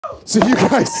So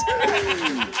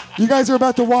you guys are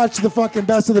about to watch the fucking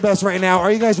best of the best right now.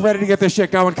 Are you guys ready to get this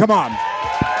shit going? Come on.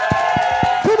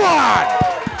 Come on!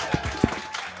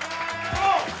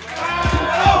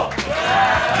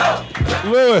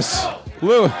 Lewis.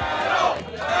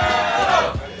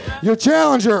 Your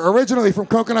challenger, originally from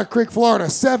Coconut Creek, Florida,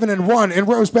 7-1 in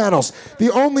roast battles. The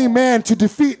only man to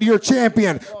defeat your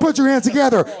champion. Put your hands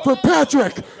together for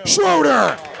Patrick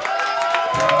Schroeder.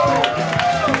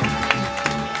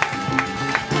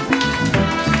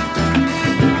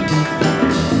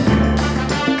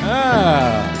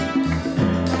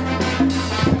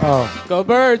 Oh. Go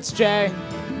Birds, Jay.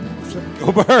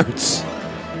 Go Birds.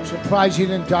 I'm surprised you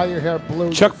didn't dye your hair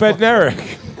blue. Chuck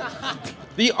Bednarik.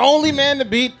 The only man to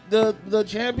beat the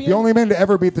champion? The only man to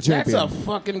ever beat the champion. That's a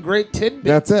fucking great tidbit.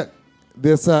 That's it.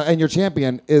 This and your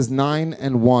champion is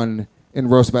 9-1 in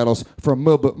roast battles from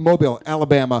Mobile,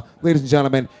 Alabama. Ladies and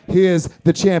gentlemen, he is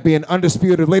the champion,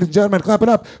 undisputed. Ladies and gentlemen, clap it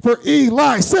up for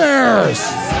Eli Sairs.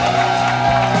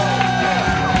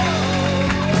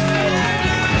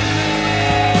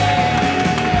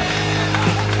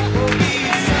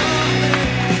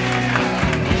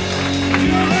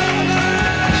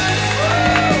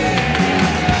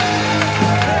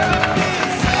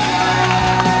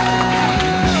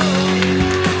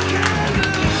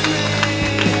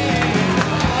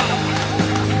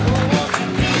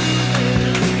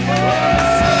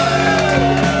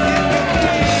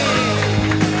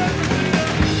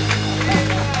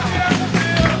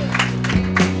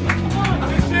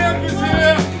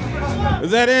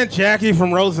 Is that Aunt Jackie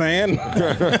from Roseanne?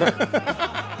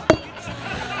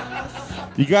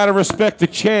 You got to respect the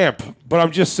champ, but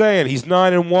I'm just saying, he's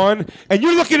 9-1, and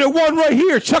you're looking at one right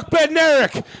here, Chuck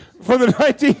Bednarik from the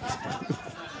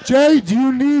 19th. Jay, do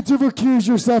you need to recuse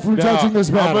yourself from judging this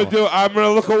battle? I'm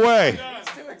gonna look away.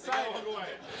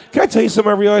 Can I tell you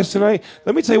something I realized tonight?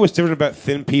 Let me tell you what's different about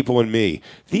thin people and me.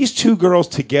 These two girls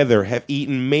together have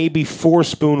eaten maybe 4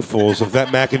 spoonfuls of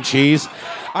that mac and cheese.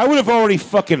 I would have already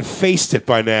fucking faced it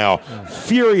by now.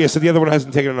 Furious that the other one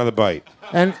hasn't taken another bite.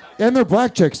 And they're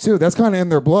black chicks, too. That's kind of in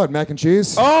their blood, mac and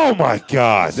cheese. Oh, my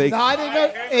God. No, I didn't know.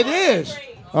 It is.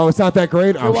 Oh, it's not that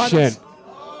great? Oh, shit.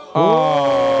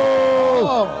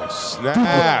 Oh,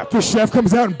 snap. The chef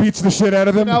comes out and beats the shit out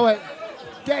of them. No,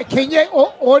 can you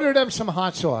order them some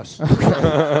hot sauce?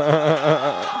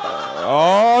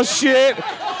 Oh, shit.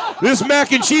 This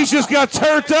mac and cheese just got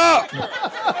turned up.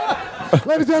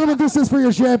 Ladies and gentlemen, this is for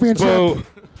your championship. Boo.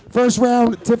 First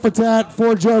round, tit for tat,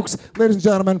 4 jokes. Ladies and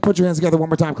gentlemen, put your hands together one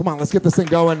more time. Come on, let's get this thing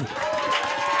going.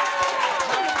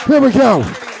 Here we go.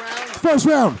 First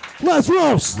round, let's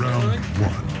roast. Round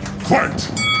 1,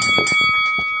 fight.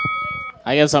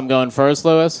 I guess I'm going first,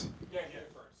 Lewis?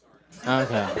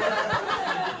 Okay.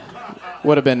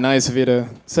 Would have been nice of you to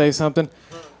say something.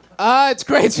 It's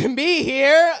great to be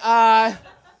here.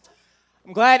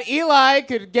 I'm glad Eli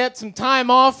could get some time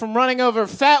off from running over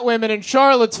fat women in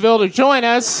Charlottesville to join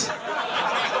us.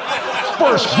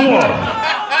 First blood.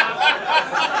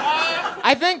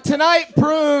 I think tonight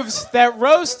proves that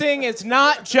roasting is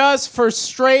not just for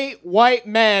straight white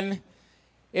men.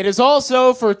 It is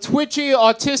also for twitchy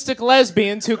autistic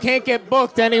lesbians who can't get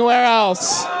booked anywhere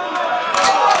else.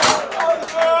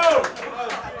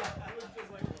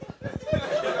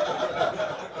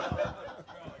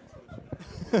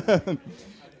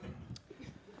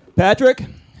 Patrick,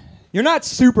 you're not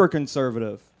super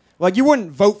conservative. Like, you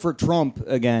wouldn't vote for Trump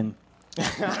again.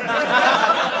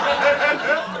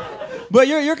 But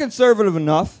you're conservative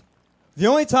enough. The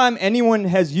only time anyone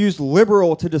has used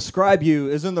liberal to describe you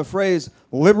is in the phrase,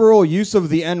 liberal use of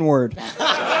the N-word. Boom,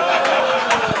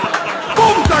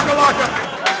 shakalaka.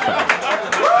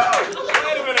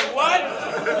 Wait a minute, what?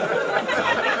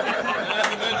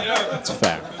 That's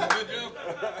fair.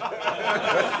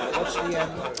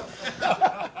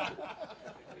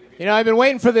 You know, I've been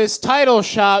waiting for this title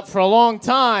shot for a long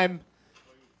time.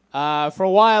 For a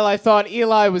while, I thought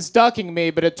Eli was ducking me,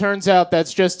 but it turns out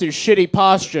that's just his shitty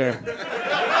posture.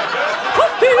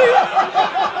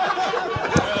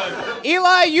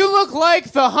 Eli, you look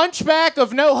like the hunchback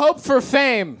of No Hope for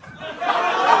Fame.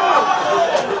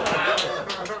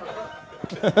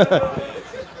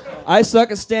 I suck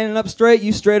at standing up straight,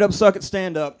 you straight up suck at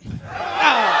stand up.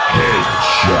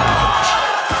 Headshot.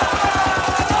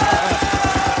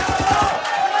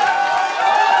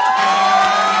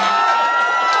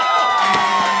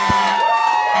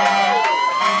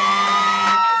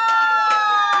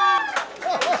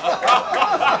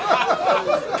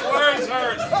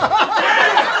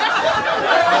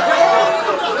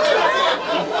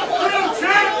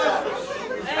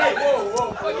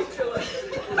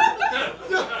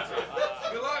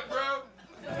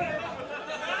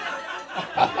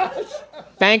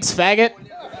 Thanks, faggot.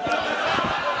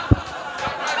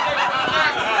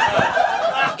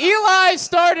 Eli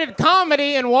started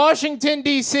comedy in Washington,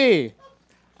 D.C.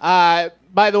 By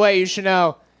the way, you should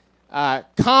know,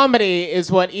 comedy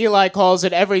is what Eli calls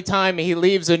it every time he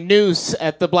leaves a noose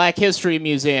at the Black History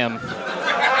Museum.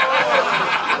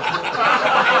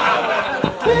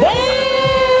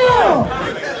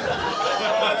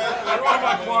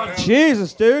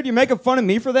 Jesus, dude, you making fun of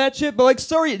me for that shit? But like,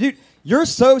 sorry, dude, you're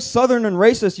so southern and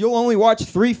racist, you'll only watch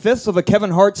 3/5 of a Kevin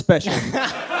Hart special.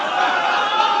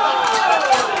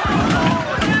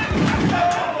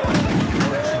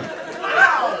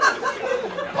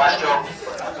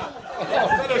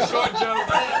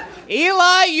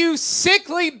 Eli, you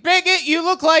sickly bigot, you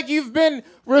look like you've been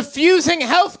refusing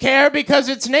health care because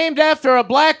it's named after a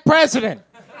black president.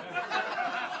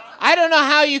 I don't know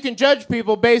how you can judge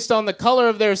people based on the color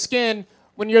of their skin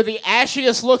when you're the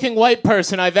ashiest looking white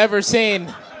person I've ever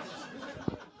seen.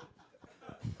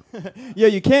 Yeah,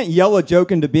 you can't yell a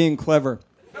joke into being clever.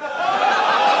 That's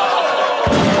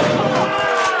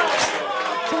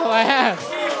all I have.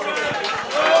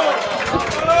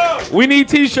 We need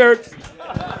T-shirts.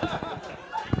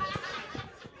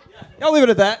 I'll leave it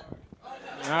at that.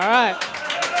 All right.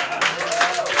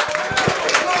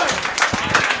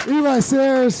 Eli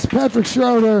Sairs, Patrick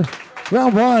Schroeder,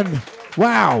 round one.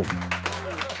 Wow.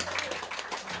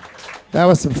 That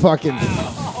was some fucking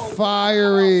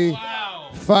fiery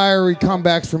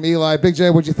comebacks from Eli. Big J,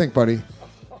 what'd you think, buddy?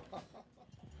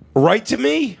 Right to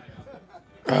me?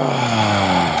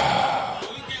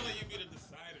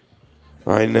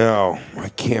 I know. I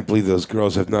can't believe those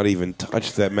girls have not even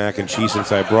touched that mac and cheese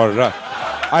since I brought it up.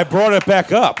 I brought it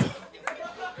back up.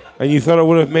 And you thought I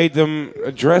would have made them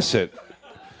address it.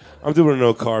 I'm doing a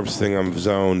no carbs thing. I'm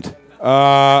zoned.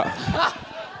 That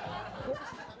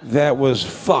was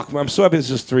fuck. I'm so happy this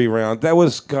is 3 rounds. That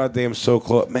was goddamn so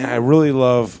close. Man, I really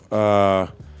love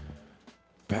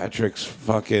Patrick's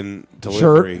fucking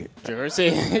delivery. Jersey,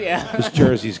 yeah. This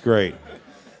jersey's great.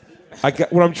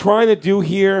 What I'm trying to do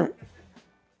here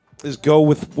is go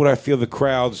with what I feel the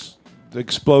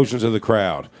explosions of the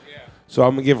crowd. Yeah. So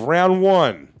I'm going to give round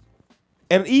 1.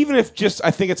 And even if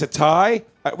I think it's a tie,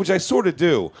 which I sort of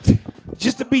do,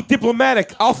 just to be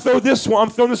diplomatic, I'll throw this one. I'm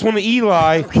throwing this one to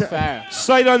Eli. Fair.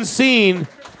 Sight unseen.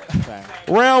 Fair.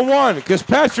 Round 1. Because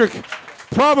Patrick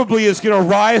probably is going to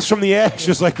rise from the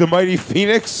ashes like the mighty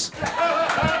Phoenix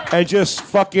and just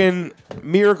fucking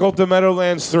miracle to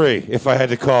Meadowlands 3, if I had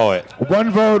to call it.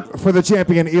 1 vote for the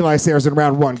champion, Eli Sairs, in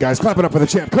round 1, guys. Clap it up for the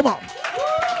champ. Come on.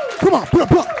 Come on. Put up.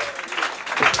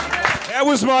 That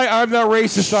was my I'm not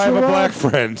racist, I have a black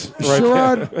friend.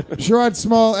 Sherrod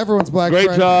Small, everyone's black Great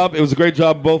friend. job. It was a great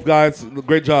job, both guys.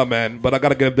 Great job, man. But I got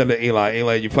to give them to Eli.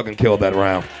 Eli, you fucking killed that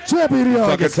round. Champion Eli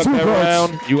Fucking gets 2 took that votes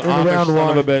round. You in Amish round son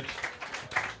 1. of a bitch.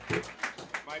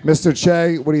 Mr.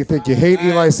 Che, what do you think? You hate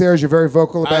Eli Sairs. You're very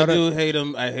vocal about I it. do hate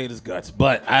him. I hate his guts.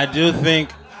 But I do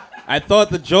think, I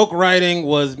thought the joke writing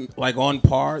was like on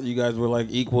par. You guys were like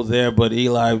equal there, but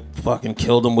Eli fucking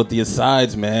killed him with the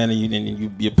asides, man.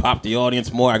 And you popped the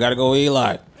audience more. I got to go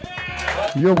Eli.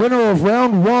 Your winner of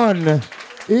round 1,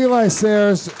 Eli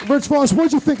Sairs. Rich Voss,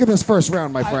 what'd you think of this first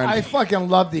round, my friend? I fucking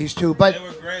love these two, but They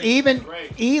were great. even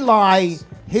Eli,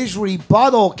 his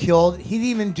rebuttal killed. He didn't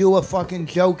even do a fucking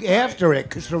joke after it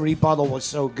because the rebuttal was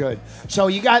so good. So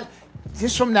you got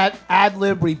just from that ad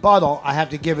lib rebuttal, I have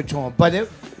to give it to him. But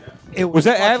it Was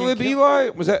that ad fucking lib, kill- Eli?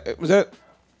 Was that?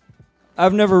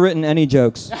 I've never written any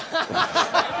jokes.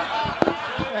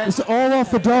 It's all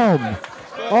off the dome.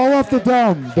 All off the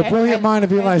dome. The brilliant mind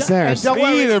of Eli Sairs. don't Me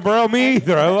worry. either, bro. Me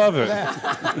either. I love it.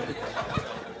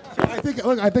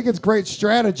 I think it's great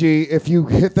strategy if you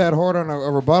hit that hard on a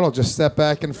rebuttal. Just step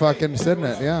back and fucking sit in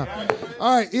it. Yeah.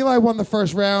 All right. Eli won the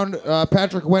first round.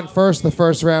 Patrick went first the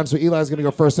first round, so Eli's going to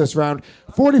go first this round.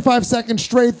 45 seconds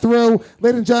straight through.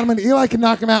 Ladies and gentlemen, Eli can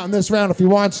knock him out in this round if he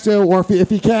wants to, or if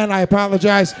he can. I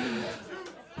apologize.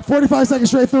 45 seconds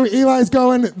straight through. Eli's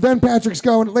going, then Patrick's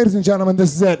going. Ladies and gentlemen,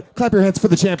 this is it. Clap your hands for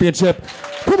the championship.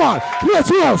 Come on.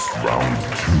 Let's roast.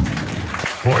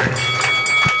 Fight.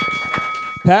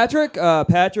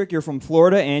 Patrick, you're from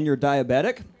Florida and you're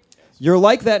diabetic. You're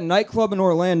like that nightclub in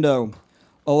Orlando.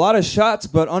 A lot of shots,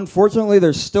 but unfortunately,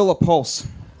 there's still a pulse.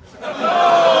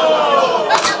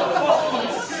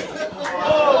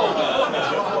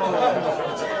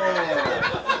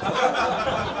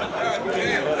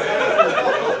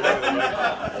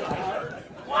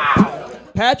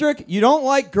 Patrick, you don't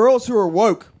like girls who are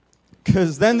woke,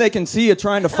 because then they can see you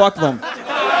trying to fuck them.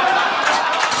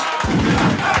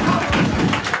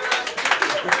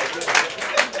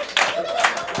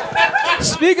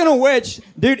 Speaking of which,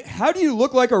 dude, how do you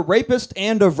look like a rapist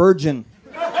and a virgin?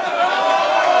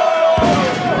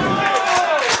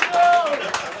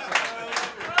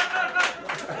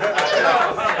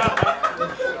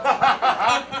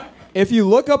 If you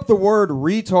look up the word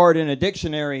retard in a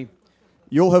dictionary,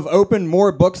 you'll have opened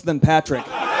more books than Patrick.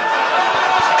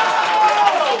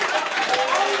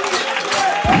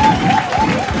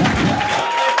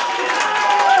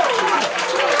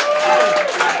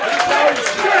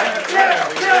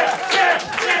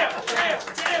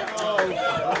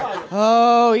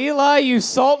 Oh, Eli, you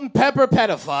salt and pepper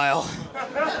pedophile.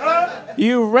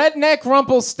 You redneck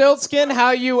Rumpelstiltskin,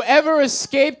 how you ever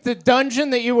escaped the dungeon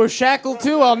that you were shackled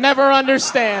to, I'll never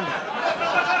understand.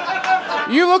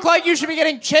 You look like you should be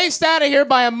getting chased out of here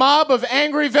by a mob of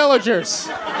angry villagers.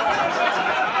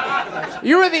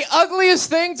 You are the ugliest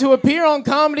thing to appear on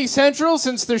Comedy Central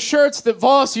since the shirts that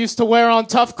Voss used to wear on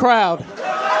Tough Crowd.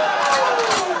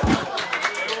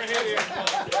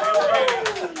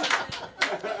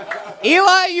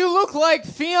 Eli, you look like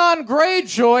Theon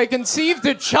Greyjoy conceived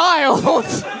a child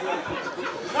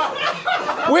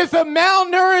with a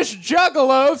malnourished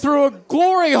juggalo through a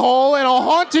glory hole in a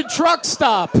haunted truck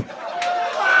stop.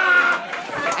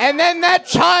 And then that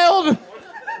child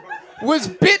was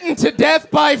bitten to death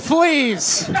by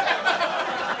fleas.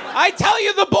 I tell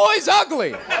you, the boy's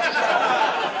ugly.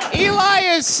 Eli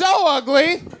is so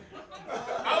ugly.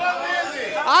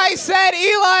 I said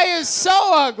Eli is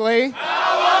so ugly.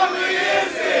 How ugly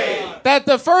is he? That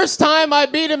the first time I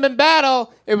beat him in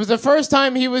battle, it was the first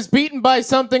time he was beaten by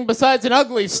something besides an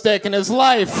ugly stick in his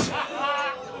life.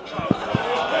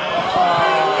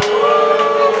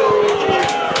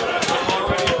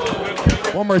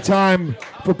 One more time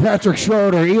for Patrick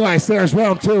Schroeder. Eli Sairs,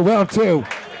 round two, round two.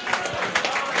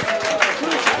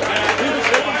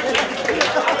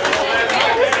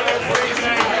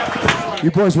 You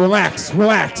boys relax,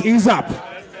 relax, ease up.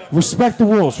 Respect the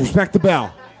rules, respect the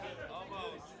bell.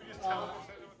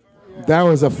 That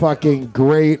was a fucking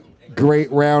great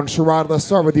round. Sherrod, let's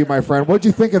start with you, my friend. What'd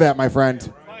you think of that, my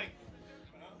friend?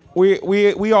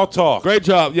 We all talk. Great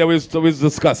job. Yeah, we was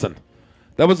discussing.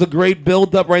 That was a great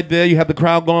build-up right there. You had the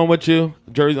crowd going with you.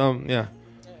 Jerry, yeah.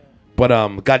 But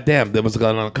goddamn, there was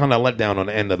kind of letdown on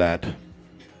the end of that.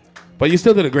 But you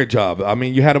still did a great job. I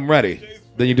mean, you had them ready.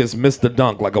 Then you just missed the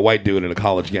dunk like a white dude in a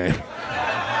college game.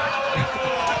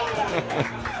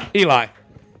 Eli.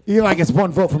 Eli gets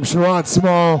one vote from Sherrod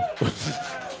Small.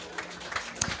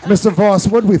 Mr. Voss,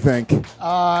 what do we think?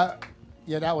 Yeah,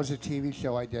 that was a TV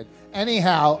show I did.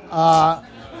 Anyhow,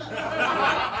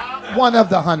 one of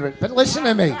the 100. But listen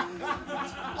to me.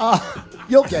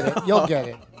 You'll get it. You'll get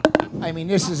it. I mean,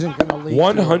 this isn't going to lead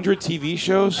 100 TV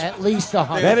shows? At least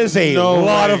 100. That is a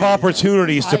lot of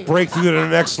opportunities to break through to the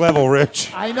next level,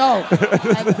 Rich. I know.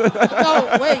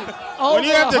 No, wait. When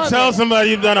you have to tell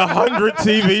somebody you've done 100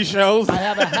 TV shows. I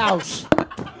have a house.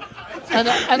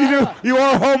 You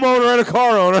are a homeowner and a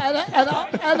car owner.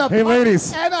 Hey,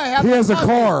 ladies, and I have he has a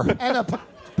car. And a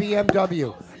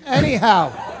BMW. Anyhow,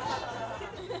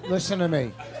 listen to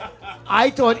me. I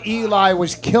thought Eli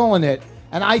was killing it.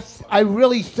 And I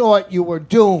really thought you were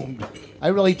doomed. I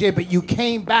really did. But you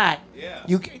came back. Yeah.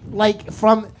 You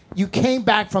came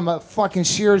back from a fucking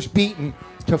Sairs beating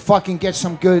to fucking get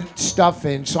some good stuff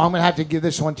in. So I'm gonna have to give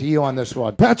this one to you on this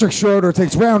one. Patrick Schroeder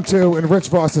takes round two in Rich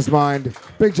Voss's mind.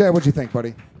 Big J, what'd you think,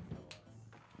 buddy?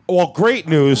 Well, great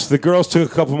news. The girls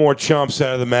took a couple more chumps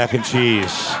out of the mac and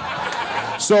cheese.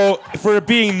 So, for it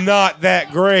being not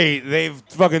that great, they've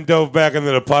fucking dove back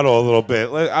into the puddle a little bit.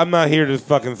 I'm not here to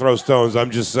fucking throw stones. I'm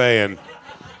just saying,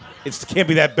 it can't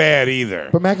be that bad either.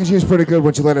 But mac and cheese is pretty good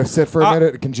once you let it sit for a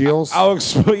minute. It congeals.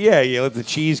 Yeah, let the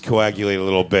cheese coagulate a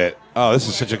little bit. Oh, this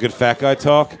is such a good fat guy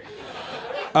talk.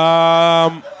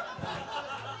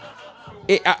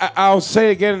 I'll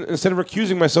say again, instead of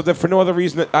recusing myself, that for no other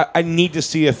reason that I need to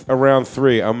see a round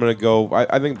three. I'm going to go.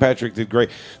 I think Patrick did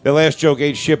great. The last joke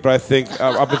ate shit, but I think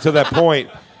up until that point,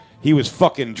 he was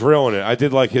fucking drilling it. I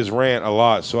did like his rant a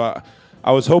lot, so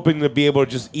I was hoping to be able to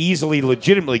just easily,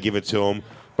 legitimately give it to him,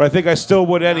 but I think I still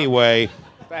would anyway.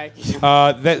 Thank you.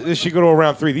 This should go to a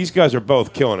round three. These guys are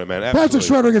both killing it, man. Absolutely. Patrick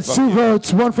Schroeder gets two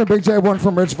votes, one from Big J, one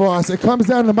from Rich Voss. It comes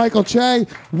down to Michael Che.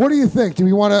 What do you think? Do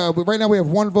we want to? Right now we have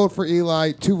one vote for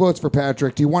Eli, two votes for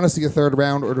Patrick. Do you want to see a third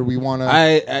round, or do we want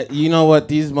to? You know what?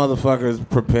 These motherfuckers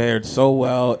prepared so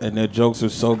well, and their jokes are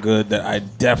so good that I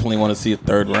definitely want to see a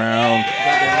third round.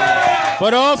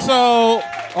 But also.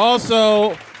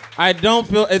 I don't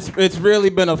feel it's really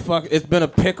been it's been a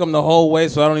pick 'em the whole way,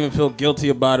 so I don't even feel guilty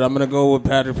about it. I'm gonna go with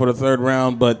Patrick for the third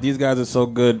round, but these guys are so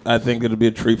good. I think it'll be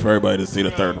a treat for everybody to see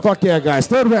the third. Fuck yeah, guys!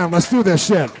 Third round. Let's do this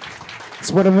shit.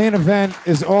 It's what a main event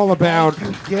is all about.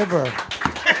 Giver.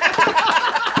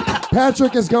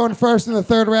 Patrick is going first in the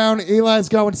third round. Eli's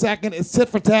going second. It's tit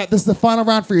for tat. This is the final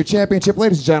round for your championship.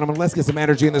 Ladies and gentlemen, let's get some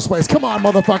energy in this place. Come on,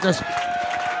 motherfuckers.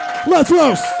 Let's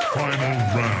roast. Final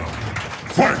round.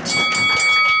 Fight!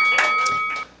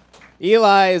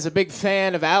 Eli is a big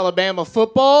fan of Alabama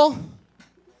football.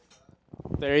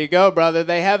 There you go, brother.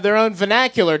 They have their own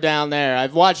vernacular down there.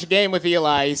 I've watched a game with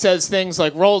Eli. He says things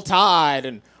like roll tide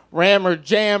and rammer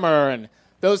jammer, and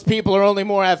those people are only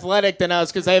more athletic than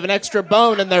us because they have an extra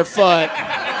bone in their foot.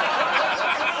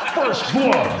 First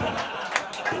blood.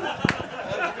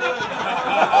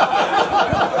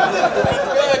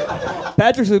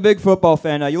 Patrick's a big football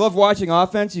fan. You love watching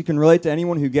offense. You can relate to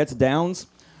anyone who gets downs.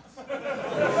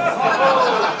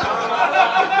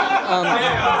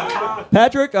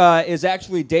 Patrick is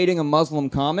actually dating a Muslim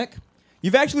comic.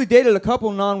 You've actually dated a couple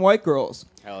non-white girls.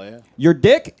 Hell yeah. Your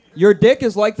dick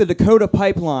is like the Dakota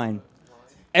pipeline.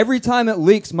 Every time it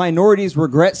leaks, minorities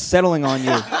regret settling on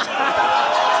you.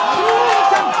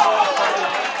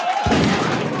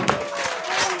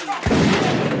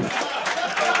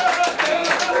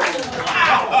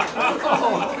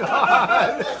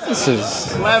 This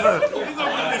is Clever.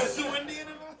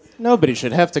 Nobody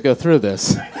should have to go through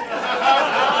this.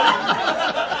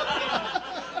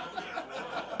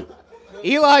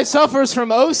 Eli suffers from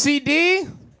OCD,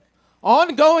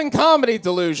 ongoing comedy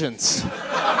delusions.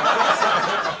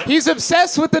 He's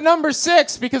obsessed with the number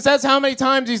 6 because that's how many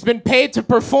times he's been paid to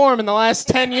perform in the last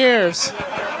 10 years.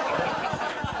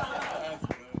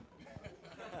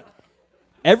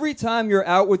 Every time you're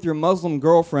out with your Muslim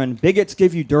girlfriend, bigots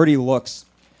give you dirty looks.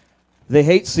 They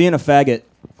hate seeing a faggot.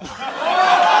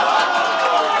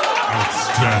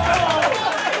 Outstanding.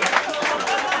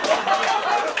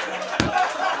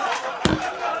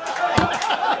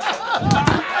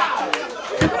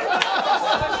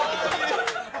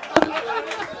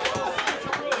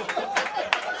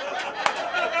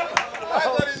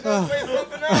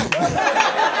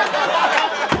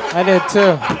 I did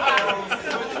too.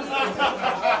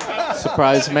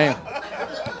 Surprised me.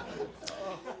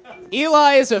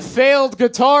 Eli is a failed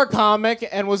guitar comic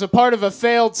and was a part of a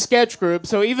failed sketch group,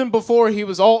 so even before he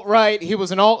was alt-right, he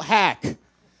was an alt-hack.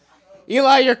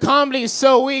 Eli, your comedy is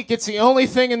so weak, it's the only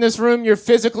thing in this room you're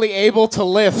physically able to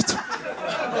lift.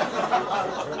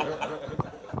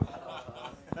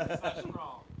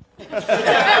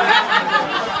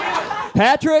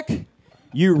 Patrick,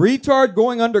 you retard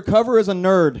going undercover as a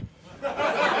nerd.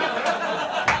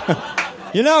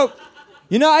 You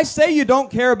know, I say you don't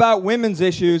care about women's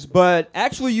issues, but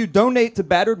actually you donate to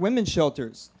battered women's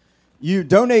shelters. You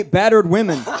donate battered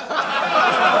women.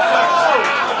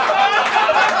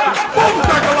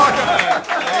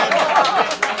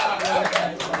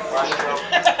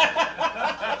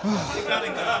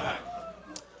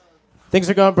 Things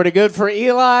are going pretty good for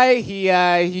Eli.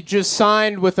 He just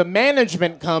signed with a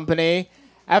management company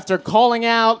after calling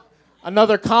out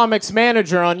another comic's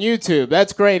manager on YouTube.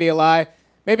 That's great, Eli.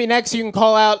 Maybe next you can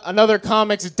call out another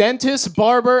comic's dentist,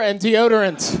 barber, and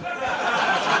deodorant.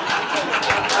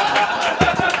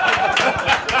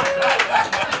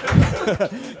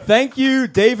 Thank you,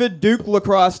 David Duke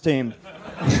lacrosse team.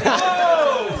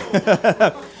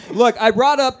 Look, I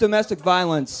brought up domestic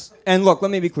violence, and look,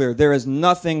 let me be clear. There is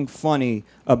nothing funny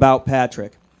about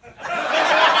Patrick.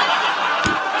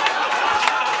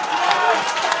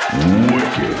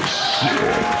 Wicked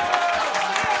shit.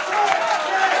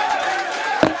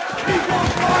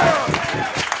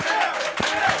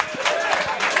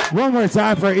 One more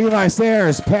time for Eli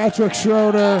Sairs, Patrick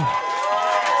Schroeder.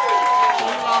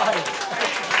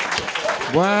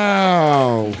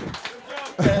 Wow.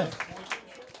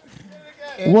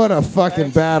 What a fucking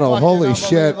battle. Holy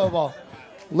shit.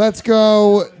 Let's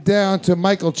go down to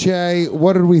Michael Che.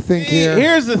 What did we think here?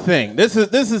 Here's the thing. This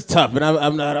is tough, and I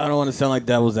don't want to sound like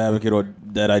devil's advocate or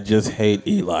that I just hate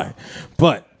Eli.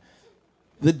 But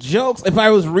the jokes, if I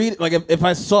was reading, like if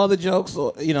I saw the jokes,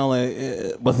 you know,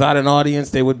 like, without an audience,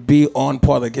 they would be on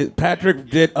par. Like Patrick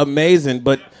did amazing,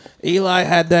 but Eli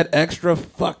had that extra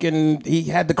fucking. He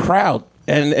had the crowd,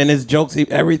 and his jokes,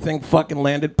 everything fucking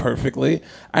landed perfectly.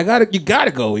 You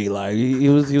gotta go, Eli. He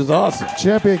was awesome.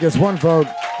 Champion gets one vote.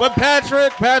 But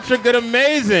Patrick did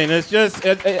amazing. It's just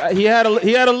he had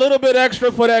a little bit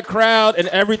extra for that crowd and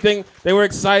everything. They were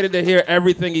excited to hear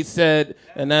everything he said,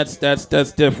 and that's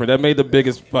different. That made the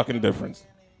biggest fucking difference.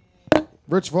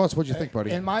 Rich Voss, what'd you think, buddy?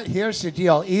 Here's the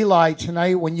deal, Eli.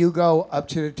 Tonight, when you go up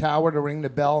to the tower to ring the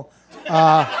bell,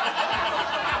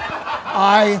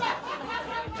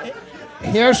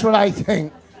 here's what I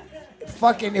think.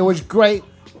 Fucking, it was great,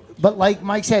 but like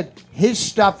Mike said, his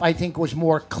stuff I think was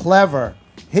more clever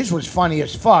his was funny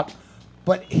as fuck,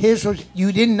 but his was,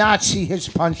 you did not see his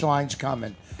punchlines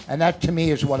coming. And that to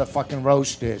me is what a fucking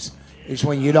roast is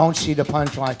when you don't see the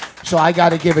punchline. So I got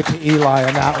to give it to Eli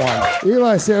on that one.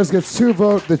 Eli Sairs gets 2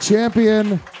 votes. The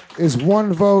champion is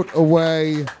 1 vote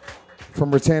away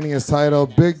from retaining his title.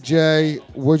 Big J,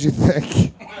 what'd you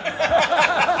think?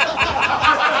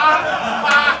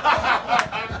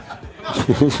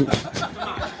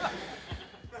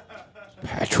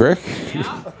 Patrick.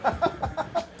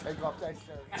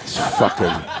 It's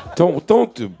fucking.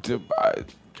 Don't do.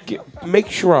 Make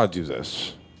Sherrod do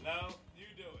this. No, you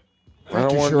do it. I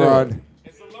don't want to do Sherrod. it.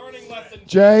 It's a learning lesson.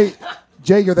 Jay,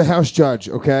 you're the house judge,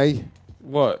 okay?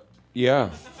 What? Yeah.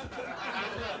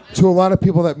 To a lot of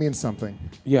people, that means something.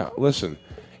 Yeah. Listen,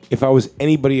 if I was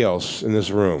anybody else in this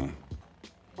room,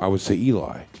 I would say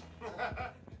Eli.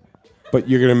 But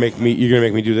you're gonna make me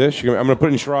do this. I'm gonna put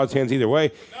it in Sherrod's hands either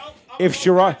way. If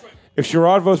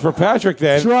Sherrod votes for Patrick,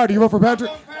 then Sherrod, do you vote for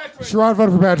Patrick? Sherrod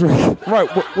voted for Patrick. right,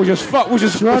 which is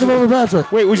Sherrod voted for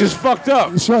Patrick. Wait, which is fucked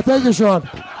up. Sherrod, thank you,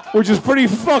 Sherrod. Which is pretty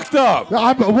fucked up. No,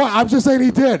 I'm just saying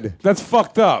he did. That's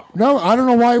fucked up. No, I don't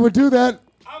know why he would do that.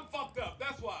 I'm fucked up.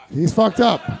 That's why. He's fucked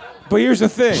up. But here's the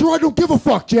thing. Sherrod, don't give a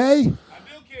fuck, Jay. I do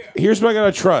care. Here's what I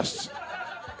gotta trust.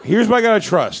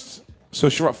 So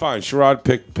Sherrod, fine. Sherrod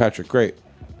picked Patrick. Great.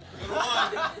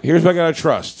 Here's what I gotta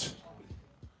trust.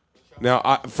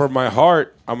 Now, for my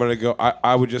heart, I'm gonna go.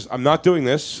 I'm not doing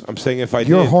this. I'm saying if I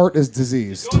Your did, heart is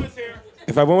diseased.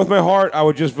 if I went with my heart, I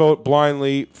would just vote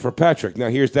blindly for Patrick. Now,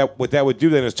 here's that. What that would do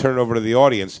then is turn it over to the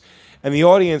audience, and the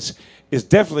audience is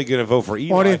definitely gonna vote for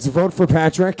Eli. Audience, vote for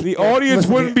Patrick. The audience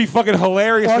wouldn't be fucking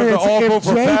hilarious if they Audience, all vote if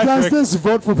for Jay does Patrick. this,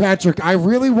 vote for Patrick. I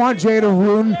really want Jay to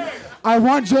ruin. I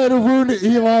want Jay to ruin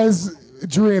Eli's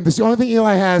dream. This is the only thing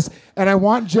Eli has, and I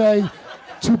want Jay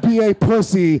to be a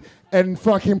pussy and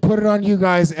fucking put it on you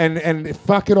guys and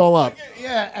fuck it all up.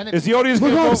 Yeah, and Is the audience Look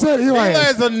gonna how vote? upset Eli is.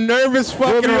 Eli's a nervous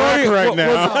fucking the wreck audience- right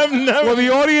now. I'm never. Will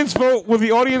the audience vote? Will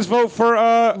the audience vote for?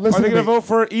 Are Listen they to going to me. vote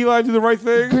for Eli to do the right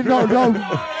thing? No.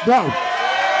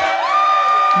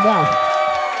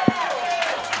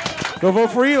 They'll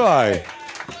vote for Eli. Leave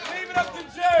it up to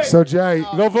Jay. So Jay,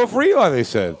 They'll vote for Eli. They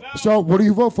said. so what do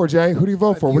you vote for, Jay? Who do you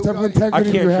vote for? What type of integrity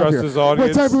do can't you have trust here? this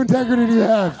audience. What type of integrity do you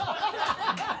have?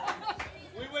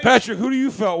 Patrick, who do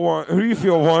you feel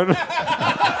won?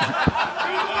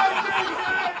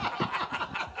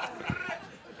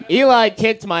 Eli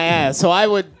kicked my ass, so I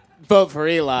would vote for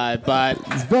Eli, but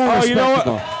It's very Oh, you know what?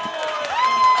 respectable.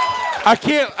 I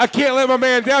can't let my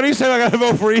man down. He said I got to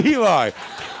vote for Eli.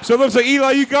 So it looks like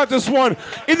Eli, you got this one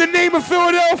in the name of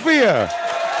Philadelphia.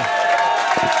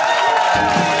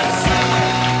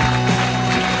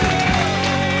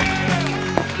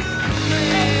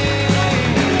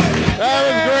 that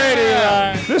was great,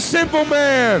 Eli. The simple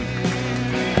man.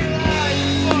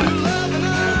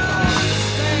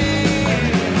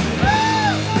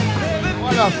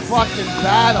 what a fucking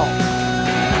battle.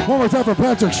 One more time for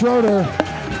Patrick Schroeder.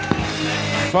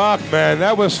 Fuck, man,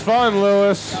 that was fun,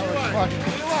 Lewis.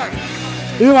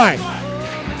 Eli,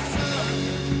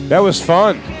 That was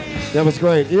fun. that was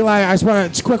great. Eli, I just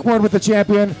want a quick word with the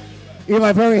champion.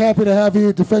 Eli, very happy to have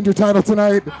you defend your title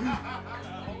tonight.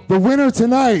 The winner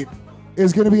tonight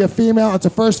is going to be a female. It's the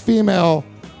first female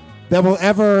that will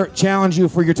ever challenge you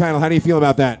for your title. How do you feel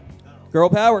about that? Girl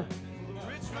power.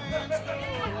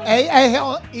 Hey,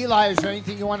 Eli, is there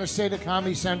anything you want to say to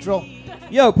Comedy Central?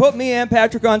 Yo, put me and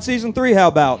Patrick on season 3. How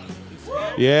about?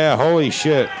 Yeah, holy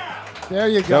shit. There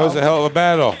you That go. was a hell of a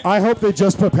battle. I hope they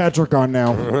just put Patrick on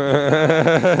now.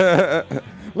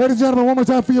 Ladies and gentlemen, one more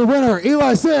time for your winner,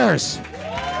 Eli Sairs.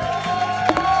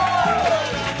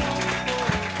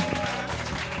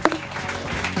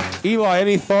 Eli,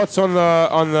 any thoughts on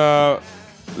the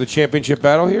championship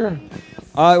battle here?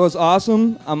 It was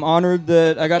awesome. I'm honored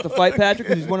that I got to fight Patrick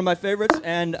because he's one of my favorites,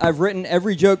 and I've written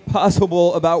every joke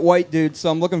possible about white dudes, so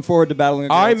I'm looking forward to battling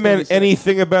again. I It's gonna be meant sick.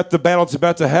 anything about the battle that's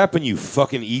about to happen, you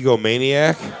fucking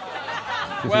egomaniac.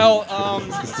 Well,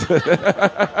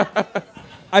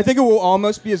 I think it will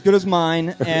almost be as good as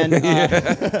mine, and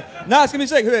no, it's gonna be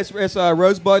sick. It's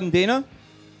Rosebud and Dina.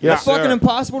 Yes, That's fucking sir.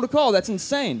 impossible to call. That's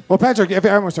insane. Well, Patrick, I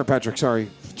almost said Patrick, sorry.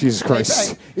 Jesus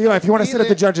Christ. Eli, if you want to sit at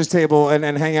the judges' table and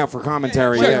hang out for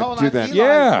commentary, Wait, yeah, hold do on. that. Eli,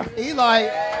 Yeah. Eli.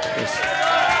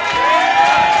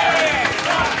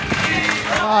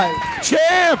 Eli.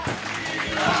 Champ!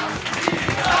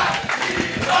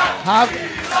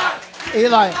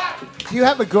 Eli, do you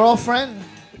have a girlfriend?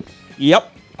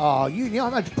 Yep. Oh, you know how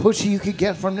much pussy you could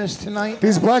get from this tonight?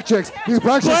 These black chicks are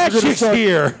Black gonna chicks start,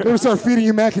 here. They're going to start feeding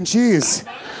you mac and cheese.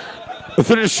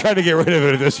 They're just trying to get rid of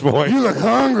it at this point. You look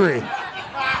hungry.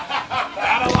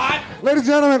 Ladies and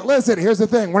gentlemen, listen, here's the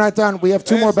thing. We're not done. We have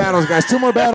two more battles, guys. Two more battles.